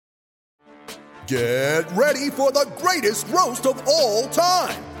Get ready for the greatest roast of all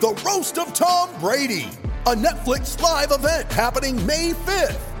time, the Roast of Tom Brady, a Netflix live event happening May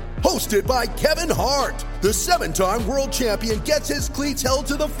 5th. Hosted by Kevin Hart, the 7-time world champion gets his cleats held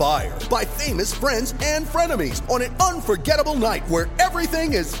to the fire by famous friends and frenemies on an unforgettable night where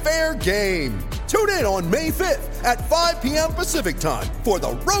everything is fair game. Tune in on May 5th at 5 p.m. Pacific time for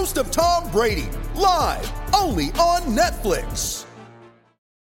the Roast of Tom Brady, live only on Netflix.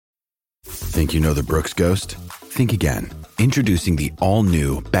 Think you know the Brooks Ghost? Think again. Introducing the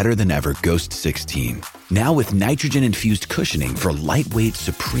all-new, better-than-ever Ghost 16. Now with nitrogen-infused cushioning for lightweight,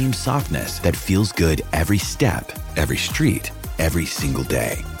 supreme softness that feels good every step, every street, every single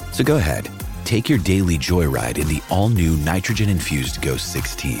day. So go ahead, take your daily joyride in the all-new nitrogen-infused Ghost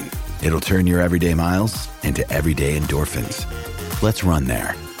 16. It'll turn your everyday miles into everyday endorphins. Let's run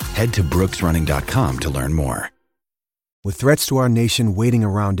there. Head to brooksrunning.com to learn more. With threats to our nation waiting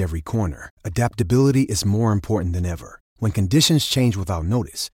around every corner, adaptability is more important than ever. When conditions change without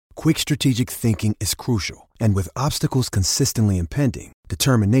notice, quick strategic thinking is crucial. And with obstacles consistently impending,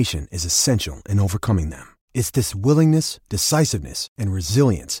 determination is essential in overcoming them. It's this willingness, decisiveness, and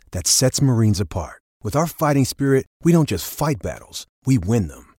resilience that sets Marines apart. With our fighting spirit, we don't just fight battles, we win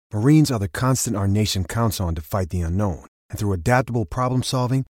them. Marines are the constant our nation counts on to fight the unknown. And through adaptable problem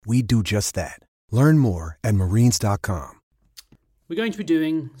solving, we do just that. Learn more at marines.com. We're going to be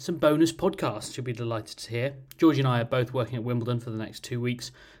doing some bonus podcasts, you'll be delighted to hear. George and I are both working at Wimbledon for the next 2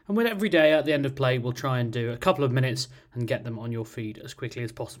 weeks, and with every day at the end of play, we'll try and do a couple of minutes and get them on your feed as quickly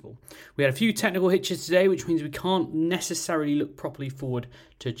as possible. We had a few technical hitches today, which means we can't necessarily look properly forward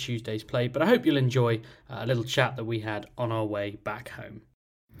to Tuesday's play, but I hope you'll enjoy a little chat that we had on our way back home.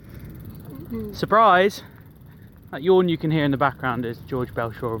 Surprise! That yawn you can hear in the background is George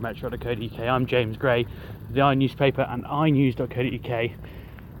Belshaw of Metro.co.uk. I'm James Gray of the iNewspaper and iNews.co.uk.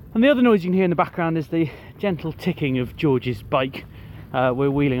 And the other noise you can hear in the background is the gentle ticking of George's bike.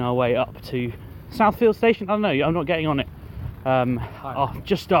 We're wheeling our way up to Southfield Station. I don't know, I'm not getting on it.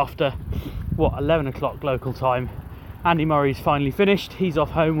 Just after, 11 o'clock local time. Andy Murray's finally finished. He's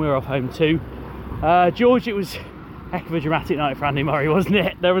off home, we're off home too. George, it was a heck of a dramatic night for Andy Murray, wasn't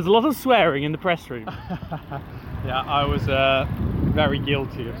it? There was a lot of swearing in the press room. Yeah, I was very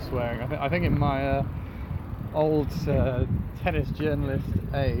guilty of swearing. I think in my old tennis journalist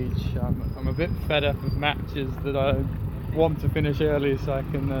age, I'm a bit fed up of matches that I want to finish early so I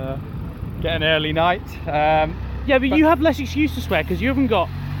can get an early night. But you have less excuse to swear because you haven't got,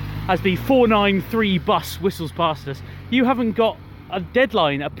 as the 493 bus whistles past us, you haven't got a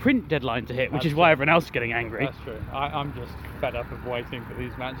print deadline to hit, which is why everyone else is getting angry. That's true. I'm just fed up of waiting for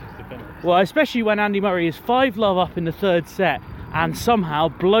these matches to finish. Well, especially when Andy Murray is 5-love up in the third set and somehow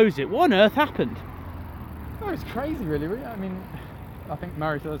blows it. What on earth happened? Oh, it's crazy, really. I mean, I think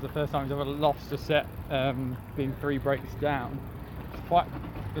Murray said it was the first time he's ever lost a set being 3 breaks down.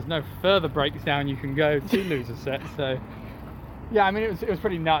 There's no further breaks down you can go to lose a set, so... Yeah, I mean, it was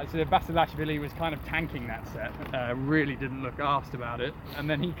pretty nuts. Basilashvili was kind of tanking that set, really didn't look arsed about it. And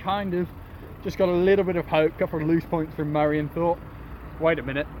then he kind of just got a little bit of hope, a couple of loose points from Murray and thought, wait a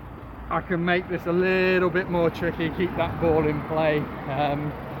minute, I can make this a little bit more tricky, keep that ball in play.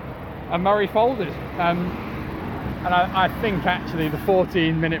 And Murray folded. And I think actually the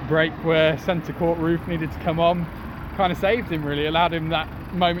 14-minute break where centre court roof needed to come on kind of saved him, really, allowed him that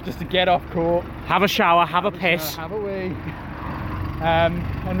moment just to get off court. Have a shower, have a piss. Have a wee. And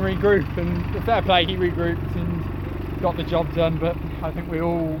regroup, and the fair play, he regrouped and got the job done, but I think we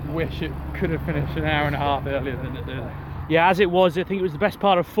all wish it could have finished an hour and a half earlier than it did. Yeah, as it was, I think it was the best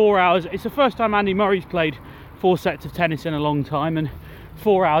part of 4 hours. It's the first time Andy Murray's played 4 sets of tennis in a long time, and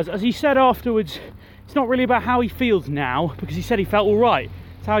 4 hours. As he said afterwards, it's not really about how he feels now, because he said he felt all right.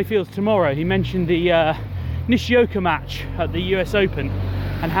 It's how he feels tomorrow. He mentioned the Nishioka match at the US Open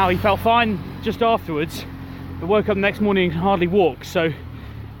and how he felt fine just afterwards. I woke up the next morning and can hardly walk, so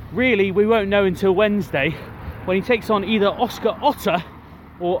really we won't know until Wednesday when he takes on either Oscar Otter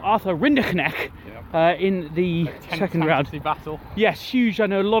or Arthur Rinderknecht in the second round. Battle. Yes, huge. I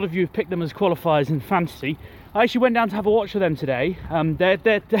know a lot of you have picked them as qualifiers in fantasy. I actually went down to have a watch of them today.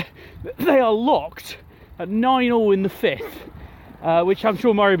 They are locked at 9-all in the 5th, which I'm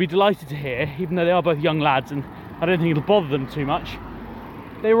sure Murray will be delighted to hear, even though they are both young lads and I don't think it'll bother them too much.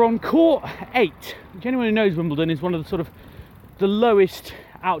 They were on court 8, which anyone who knows Wimbledon is one of the lowest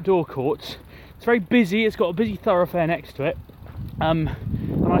outdoor courts. It's very busy, it's got a busy thoroughfare next to it. And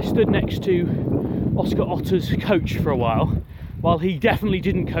I stood next to Oscar Otter's coach for a while he definitely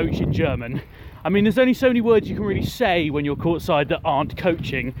didn't coach in German. I mean, there's only so many words you can really say when you're courtside that aren't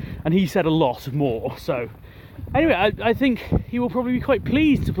coaching, and he said a lot more. So, anyway, I think he will probably be quite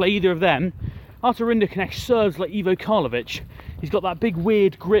pleased to play either of them. Artur Rinderknecht serves like Ivo Karlovic. He's got that big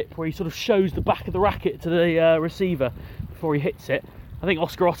weird grip where he sort of shows the back of the racket to the receiver before he hits it. I think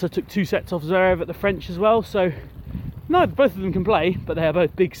Oscar Otter took 2 sets off Zverev at the French as well, so no, both of them can play, but they are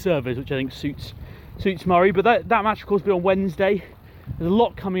both big servers, which I think suits Murray. But that match, of course, will be on Wednesday. There's a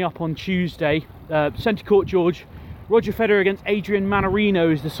lot coming up on Tuesday. Centre Court George, Roger Federer against Adrian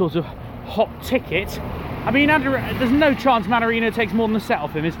Mannarino is the sort of hot ticket. I mean, there's no chance Mannarino takes more than a set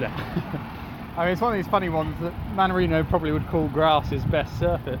off him, is there? I mean, it's one of these funny ones that Mannarino probably would call grass his best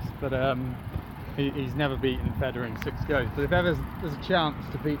surface, but he's never beaten Federer in 6 goes. But if ever there's a chance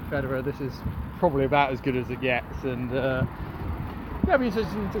to beat Federer, this is probably about as good as it gets. And it'll be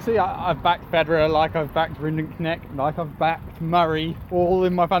interesting to see. I've backed Federer, like I've backed Rinderknecht, like I've backed Murray, all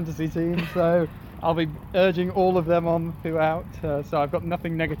in my fantasy team. So I'll be urging all of them on throughout. So I've got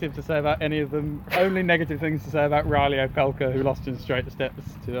nothing negative to say about any of them. Only negative things to say about Riley Opelka, who lost in straight steps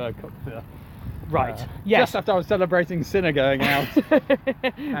to Right. Yes. Just after I was celebrating Sinner going out, which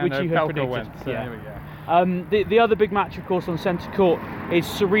you had predicted. Went, so yeah. Here we go. The other big match, of course, on centre court is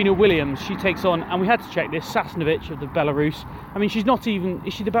Serena Williams. She takes on, and we had to check this, Sasnovich of the Belarus. I mean, she's not even,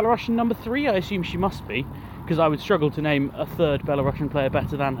 is she the Belarusian number 3? I assume she must be, because I would struggle to name a third Belarusian player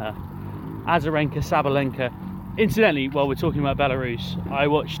better than her. Azarenka Sabalenka. Incidentally, while we're talking about Belarus, I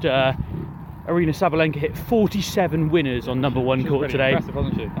watched Arina Sabalenka hit 47 winners on number 1 court today. Impressive,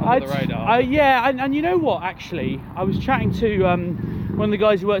 wasn't she? Under the radar. Yeah, and you know what, actually, I was chatting to one of the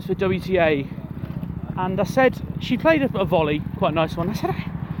guys who works for WTA, and I said, she played a volley, quite a nice one. I said,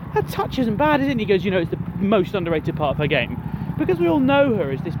 her touch isn't bad, is it? And he goes, it's the most underrated part of her game, because we all know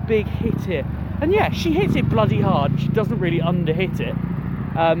her as this big hitter. And yeah, she hits it bloody hard, she doesn't really underhit it.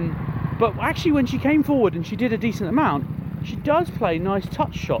 But actually, when she came forward and she did a decent amount, she does play nice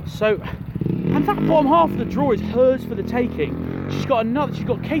touch shots. So, and that bottom half of the draw is hers for the taking. She's got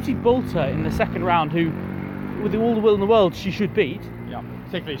Katie Boulter in the second round, who, with all the will in the world, she should beat. Yeah,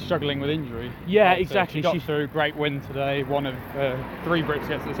 particularly struggling with injury. Yeah, but, exactly. She got through, great win today. One of 3 Brits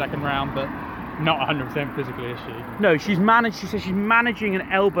gets to the second round, but not 100% physically, is she? No, she says she's managing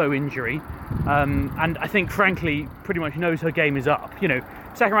an elbow injury, and I think, frankly, pretty much knows her game is up.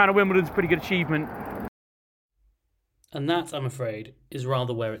 Second round of Wimbledon's a pretty good achievement. And that, I'm afraid, is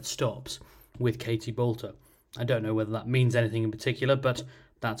rather where it stops with Katie Boulter. I don't know whether that means anything in particular, but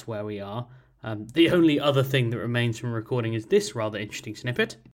that's where we are. The only other thing that remains from recording is this rather interesting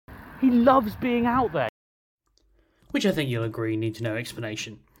snippet. He loves being out there. Which I think you'll agree needs no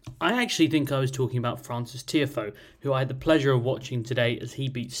explanation. I actually think I was talking about Frances Tiafoe, who I had the pleasure of watching today as he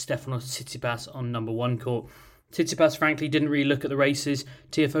beat Stefanos Tsitsipas on number 1 court. Tsitsipas, frankly, didn't really look at the races.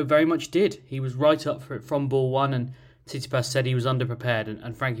 Tiafoe very much did. He was right up for it from ball 1, and Tsitsipas said he was underprepared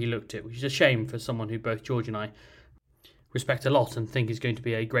and frankly looked it, which is a shame for someone who both George and I respect a lot and think is going to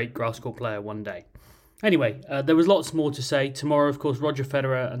be a great grass court player one day. Anyway, there was lots more to say. Tomorrow, of course, Roger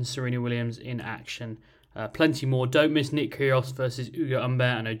Federer and Serena Williams in action. Plenty more. Don't miss Nick Kyrgios versus Ugo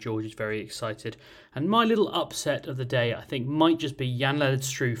Humbert. I know George is very excited. And my little upset of the day, I think, might just be Jan-Lennard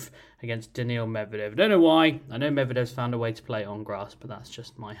Struff against Daniil Medvedev. I don't know why. I know Medvedev's found a way to play on grass, but that's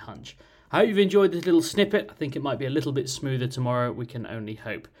just my hunch. I hope you've enjoyed this little snippet. I think it might be a little bit smoother tomorrow. We can only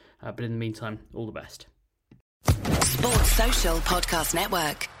hope. But in the meantime, all the best. Sports Social Podcast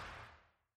Network.